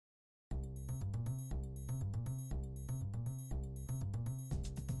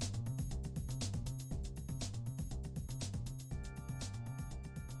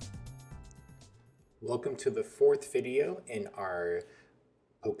Welcome to the fourth video in our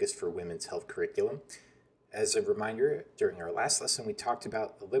POCUS for Women's Health curriculum. As a reminder, during our last lesson, we talked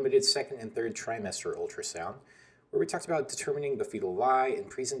about the limited second and third trimester ultrasound, where we talked about determining the fetal lie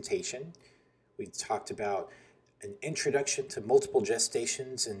and presentation. We talked about an introduction to multiple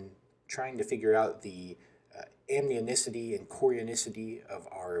gestations and trying to figure out the amnionicity and chorionicity of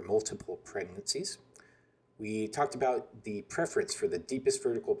our multiple pregnancies. We talked about the preference for the deepest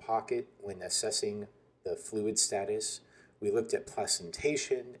vertical pocket when assessing the fluid status. We looked at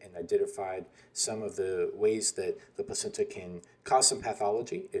placentation and identified some of the ways that the placenta can cause some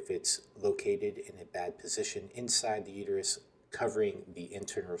pathology if it's located in a bad position inside the uterus, covering the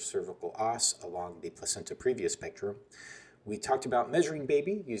internal cervical os along the placenta previa spectrum. We talked about measuring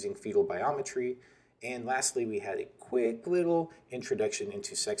baby using fetal biometry. And lastly, we had a quick little introduction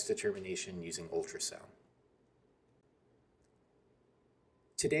into sex determination using ultrasound.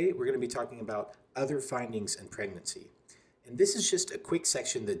 Today, we're going to be talking about other findings in pregnancy. And this is just a quick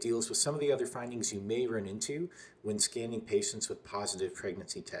section that deals with some of the other findings you may run into when scanning patients with positive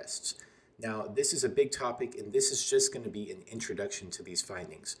pregnancy tests. Now, this is a big topic, and this is just going to be an introduction to these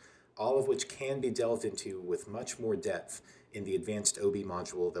findings, all of which can be delved into with much more depth in the advanced OB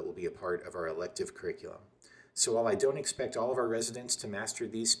module that will be a part of our elective curriculum. So while I don't expect all of our residents to master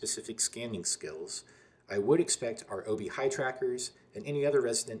these specific scanning skills, I would expect our OB high trackers and any other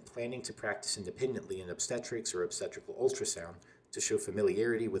resident planning to practice independently in obstetrics or obstetrical ultrasound to show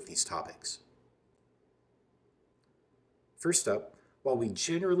familiarity with these topics. First up, while we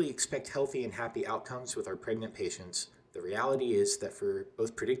generally expect healthy and happy outcomes with our pregnant patients, the reality is that for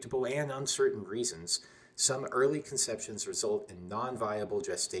both predictable and uncertain reasons, some early conceptions result in non-viable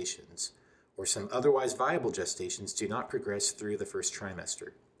gestations, or some otherwise viable gestations do not progress through the first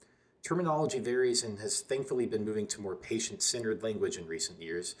trimester. Terminology varies and has thankfully been moving to more patient-centered language in recent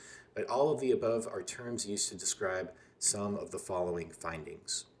years, but all of the above are terms used to describe some of the following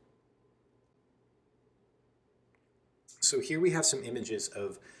findings. So here we have some images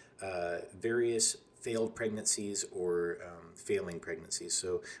of various failed pregnancies or failing pregnancies.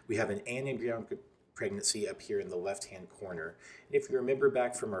 So we have an anembryonic pregnancy up here in the left-hand corner. And if you remember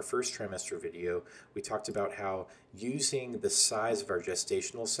back from our first trimester video, we talked about how using the size of our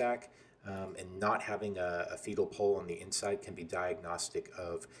gestational sac and not having a fetal pole on the inside can be diagnostic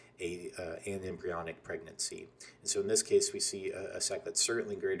of an embryonic pregnancy. And so in this case, we see a sac that's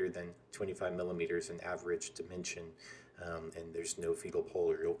certainly greater than 25 millimeters in average dimension, and there's no fetal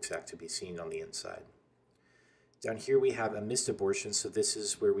pole or yolk sac to be seen on the inside. Down here we have a missed abortion, so this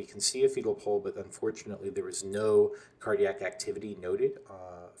is where we can see a fetal pole, but unfortunately there was no cardiac activity noted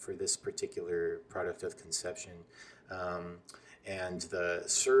for this particular product of conception. And the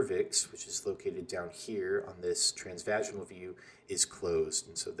cervix, which is located down here on this transvaginal view, is closed,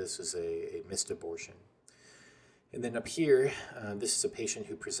 and so this is a missed abortion. And then up here, this is a patient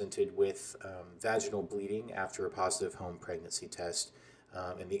who presented with vaginal bleeding after a positive home pregnancy test.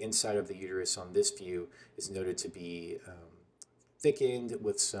 And the inside of the uterus on this view is noted to be thickened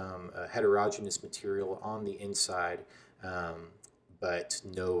with some heterogeneous material on the inside, but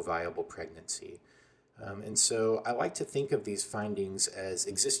no viable pregnancy. And so I like to think of these findings as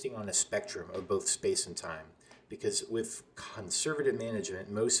existing on a spectrum of both space and time, because with conservative management,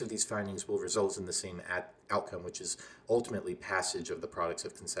 most of these findings will result in the same outcome, which is ultimately passage of the products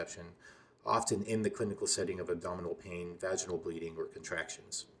of conception, often in the clinical setting of abdominal pain, vaginal bleeding, or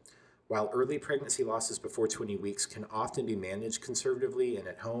contractions. While early pregnancy losses before 20 weeks can often be managed conservatively and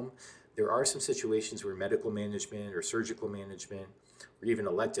at home, there are some situations where medical management or surgical management or even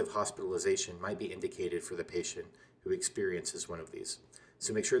elective hospitalization might be indicated for the patient who experiences one of these.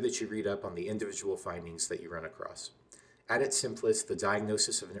 So make sure that you read up on the individual findings that you run across. At its simplest, the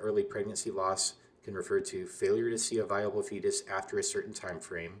diagnosis of an early pregnancy loss can refer to failure to see a viable fetus after a certain time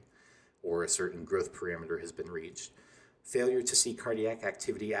frame, or a certain growth parameter has been reached, failure to see cardiac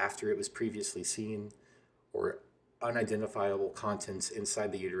activity after it was previously seen, or unidentifiable contents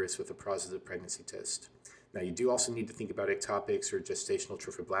inside the uterus with a positive pregnancy test. Now, you do also need to think about ectopics or gestational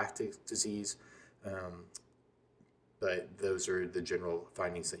trophoblastic disease, but those are the general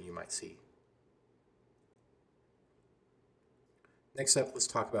findings that you might see. Next up, let's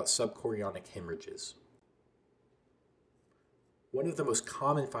talk about subchorionic hemorrhages. One of the most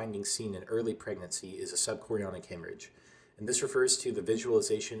common findings seen in early pregnancy is a subchorionic hemorrhage, and this refers to the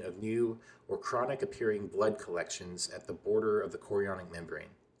visualization of new or chronic appearing blood collections at the border of the chorionic membrane.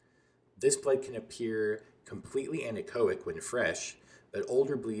 This blood can appear completely anechoic when fresh, but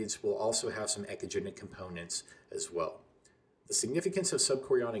older bleeds will also have some echogenic components as well. The significance of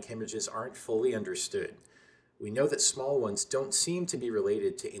subchorionic hemorrhages aren't fully understood. We know that small ones don't seem to be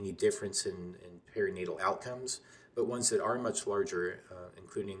related to any difference in perinatal outcomes, but ones that are much larger,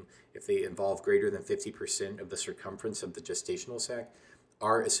 including if they involve greater than 50% of the circumference of the gestational sac,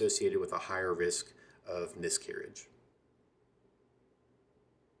 are associated with a higher risk of miscarriage.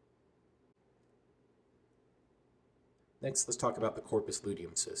 Next, let's talk about the corpus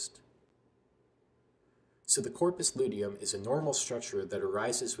luteum cyst. So the corpus luteum is a normal structure that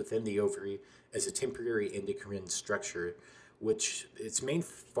arises within the ovary as a temporary endocrine structure, which its main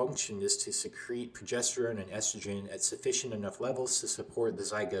function is to secrete progesterone and estrogen at sufficient enough levels to support the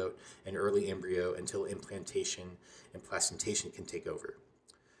zygote and early embryo until implantation and placentation can take over.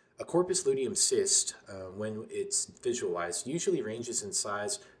 A corpus luteum cyst, when it's visualized, usually ranges in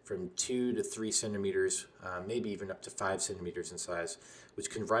size from 2 to 3 centimeters, maybe even up to 5 centimeters in size,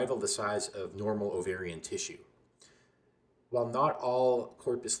 which can rival the size of normal ovarian tissue. While not all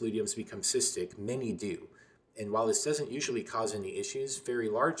corpus luteums become cystic, many do. And while this doesn't usually cause any issues, very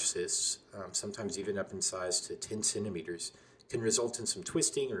large cysts, sometimes even up in size to 10 centimeters, can result in some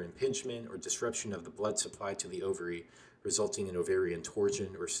twisting or impingement or disruption of the blood supply to the ovary, resulting in ovarian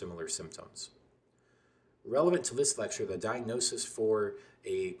torsion or similar symptoms. Relevant to this lecture, the diagnosis for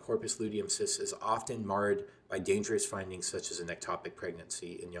a corpus luteum cyst is often marred by dangerous findings such as an ectopic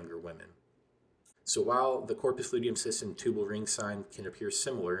pregnancy in younger women. So while the corpus luteum cyst and tubal ring sign can appear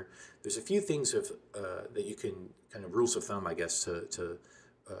similar, there's a few things that you can, kind of rules of thumb, I guess, to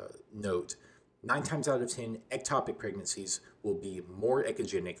note. 9 times out of 10, ectopic pregnancies will be more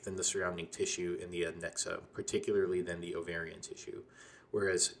echogenic than the surrounding tissue in the adnexa, particularly than the ovarian tissue,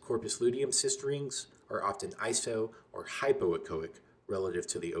 whereas corpus luteum cyst rings are often iso or hypoechoic relative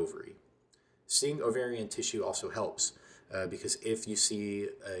to the ovary. Seeing ovarian tissue also helps, because if you see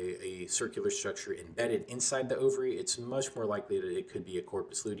a circular structure embedded inside the ovary, it's much more likely that it could be a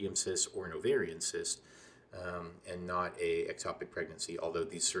corpus luteum cyst or an ovarian cyst, and not a ectopic pregnancy, although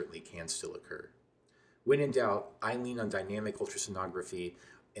these certainly can still occur. When in doubt, I lean on dynamic ultrasonography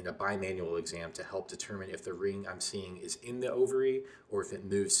and a bimanual exam to help determine if the ring I'm seeing is in the ovary or if it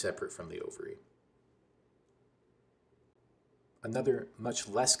moves separate from the ovary. Another much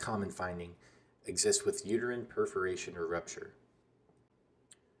less common finding exists with uterine perforation or rupture.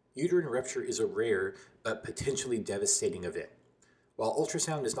 Uterine rupture is a rare but potentially devastating event. While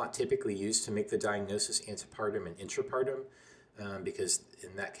ultrasound is not typically used to make the diagnosis antepartum and intrapartum, because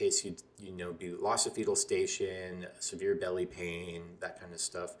in that case you'd be loss of fetal station, severe belly pain, that kind of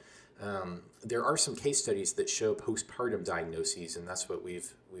stuff. There are some case studies that show postpartum diagnoses, and that's what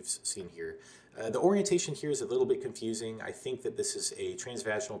we've seen here. The orientation here is a little bit confusing. I think that this is a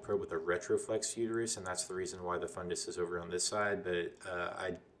transvaginal probe with a retroflex uterus, and that's the reason why the fundus is over on this side, but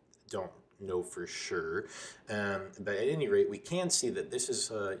I don't know for sure. But at any rate, we can see that this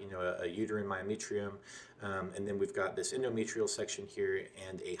is a uterine myometrium, and then we've got this endometrial section here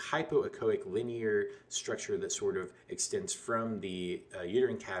and a hypoechoic linear structure that sort of extends from the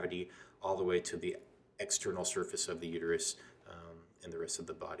uterine cavity all the way to the external surface of the uterus and the rest of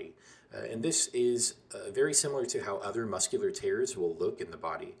the body. And this is very similar to how other muscular tears will look in the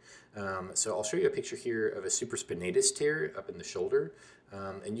body. So I'll show you a picture here of a supraspinatus tear up in the shoulder,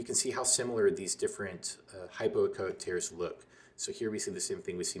 and you can see how similar these different hypoechoic tears look. So here we see the same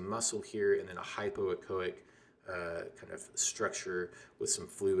thing. We see muscle here and then a hypoechoic kind of structure with some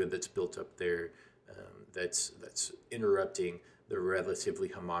fluid that's built up there that's interrupting the relatively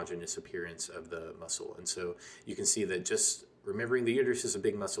homogeneous appearance of the muscle. And so you can see that just remembering the uterus is a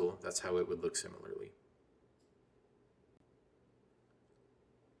big muscle, that's how it would look similarly.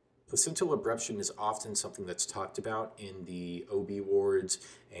 Placental abruption is often something that's talked about in the OB wards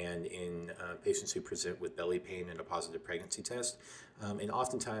and in patients who present with belly pain and a positive pregnancy test. And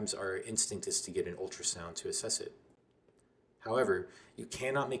oftentimes our instinct is to get an ultrasound to assess it. However, you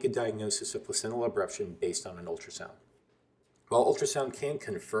cannot make a diagnosis of placental abruption based on an ultrasound. While ultrasound can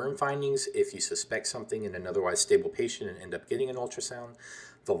confirm findings if you suspect something in an otherwise stable patient and end up getting an ultrasound,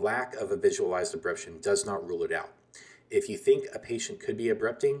 the lack of a visualized abruption does not rule it out. If you think a patient could be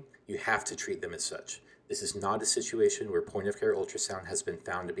abrupting, you have to treat them as such. This is not a situation where point-of-care ultrasound has been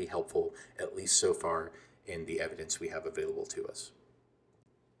found to be helpful, at least so far in the evidence we have available to us.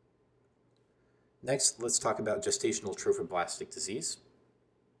 Next, let's talk about gestational trophoblastic disease.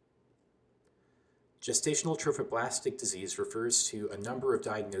 Gestational trophoblastic disease refers to a number of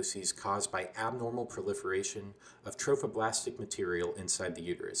diagnoses caused by abnormal proliferation of trophoblastic material inside the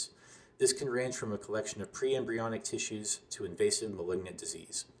uterus. This can range from a collection of pre-embryonic tissues to invasive malignant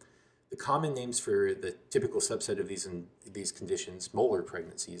disease. The common names for the typical subset of these conditions, molar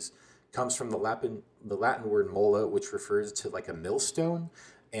pregnancies, comes from the Latin word mola, which refers to like a millstone,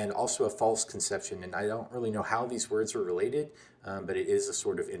 and also a false conception. And I don't really know how these words are related, but it is a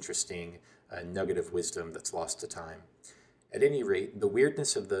sort of interesting nugget of wisdom that's lost to time. At any rate, the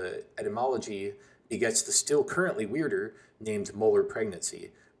weirdness of the etymology begets the still currently weirder named molar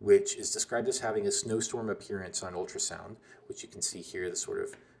pregnancy, which is described as having a snowstorm appearance on ultrasound, which you can see here, the sort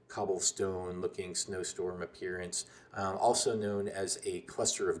of cobblestone-looking snowstorm appearance, also known as a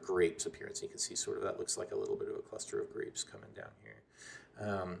cluster of grapes appearance. You can see sort of that looks like a little bit of a cluster of grapes coming down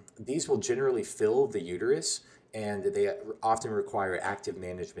here. These will generally fill the uterus, and they often require active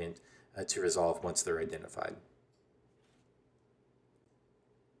management to resolve once they're identified.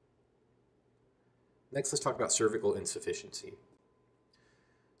 Next, let's talk about cervical insufficiency.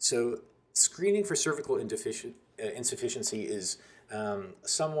 So screening for cervical insufficiency is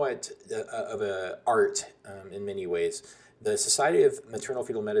somewhat of an art in many ways. The Society of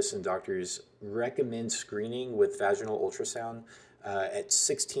Maternal-Fetal Medicine doctors recommend screening with vaginal ultrasound at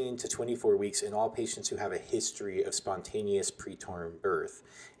 16 to 24 weeks in all patients who have a history of spontaneous preterm birth.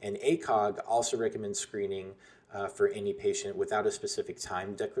 And ACOG also recommends screening for any patient without a specific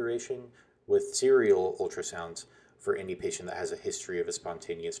time declaration, with serial ultrasounds for any patient that has a history of a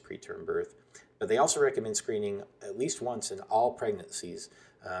spontaneous preterm birth. But they also recommend screening at least once in all pregnancies,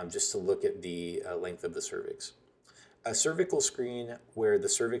 just to look at the length of the cervix. A cervical screen where the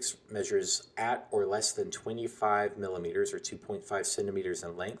cervix measures at or less than 25 millimeters or 2.5 centimeters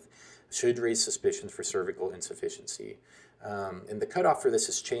in length should raise suspicion for cervical insufficiency. And the cutoff for this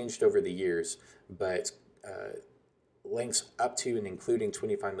has changed over the years, but lengths up to and including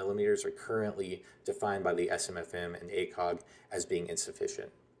 25 millimeters are currently defined by the SMFM and ACOG as being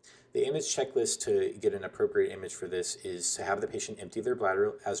insufficient. The image checklist to get an appropriate image for this is to have the patient empty their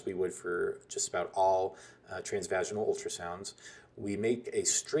bladder, as we would for just about all transvaginal ultrasounds. We make a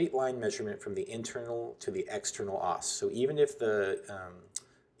straight line measurement from the internal to the external os. So even if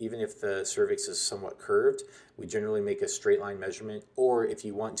the cervix is somewhat curved, we generally make a straight line measurement, or if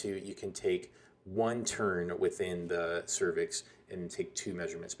you want to, you can take one turn within the cervix and take two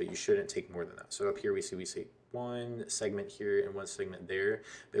measurements, but you shouldn't take more than that. So up here we see one segment here and one segment there.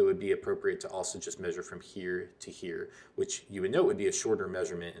 It would be appropriate to also just measure from here to here, which you would note would be a shorter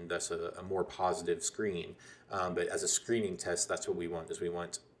measurement and thus a more positive screen. But as a screening test, that's what we want, is we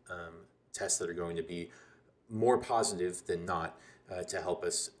want tests that are going to be more positive than not to help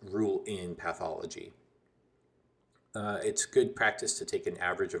us rule in pathology. It's good practice to take an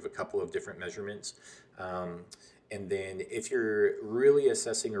average of a couple of different measurements. And then if you're really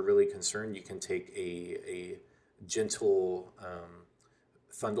assessing or really concerned, you can take a gentle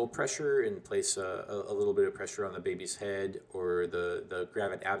fundal pressure and place a little bit of pressure on the baby's head or the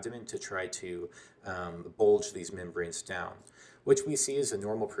gravid abdomen to try to bulge these membranes down. What we see as a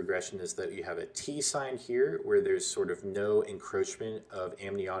normal progression is that you have a T sign here where there's sort of no encroachment of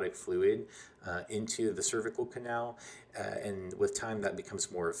amniotic fluid into the cervical canal, and with time that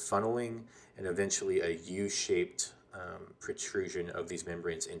becomes more funneling and eventually a U-shaped protrusion of these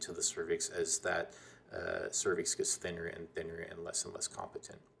membranes into the cervix as that cervix gets thinner and thinner and less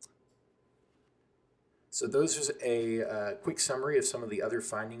competent. So those are a quick summary of some of the other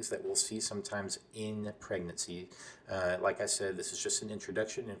findings that we'll see sometimes in pregnancy. Like I said, this is just an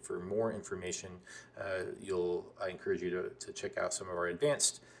introduction, and for more information, I encourage you to check out some of our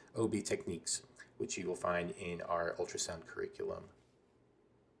advanced OB techniques, which you will find in our ultrasound curriculum.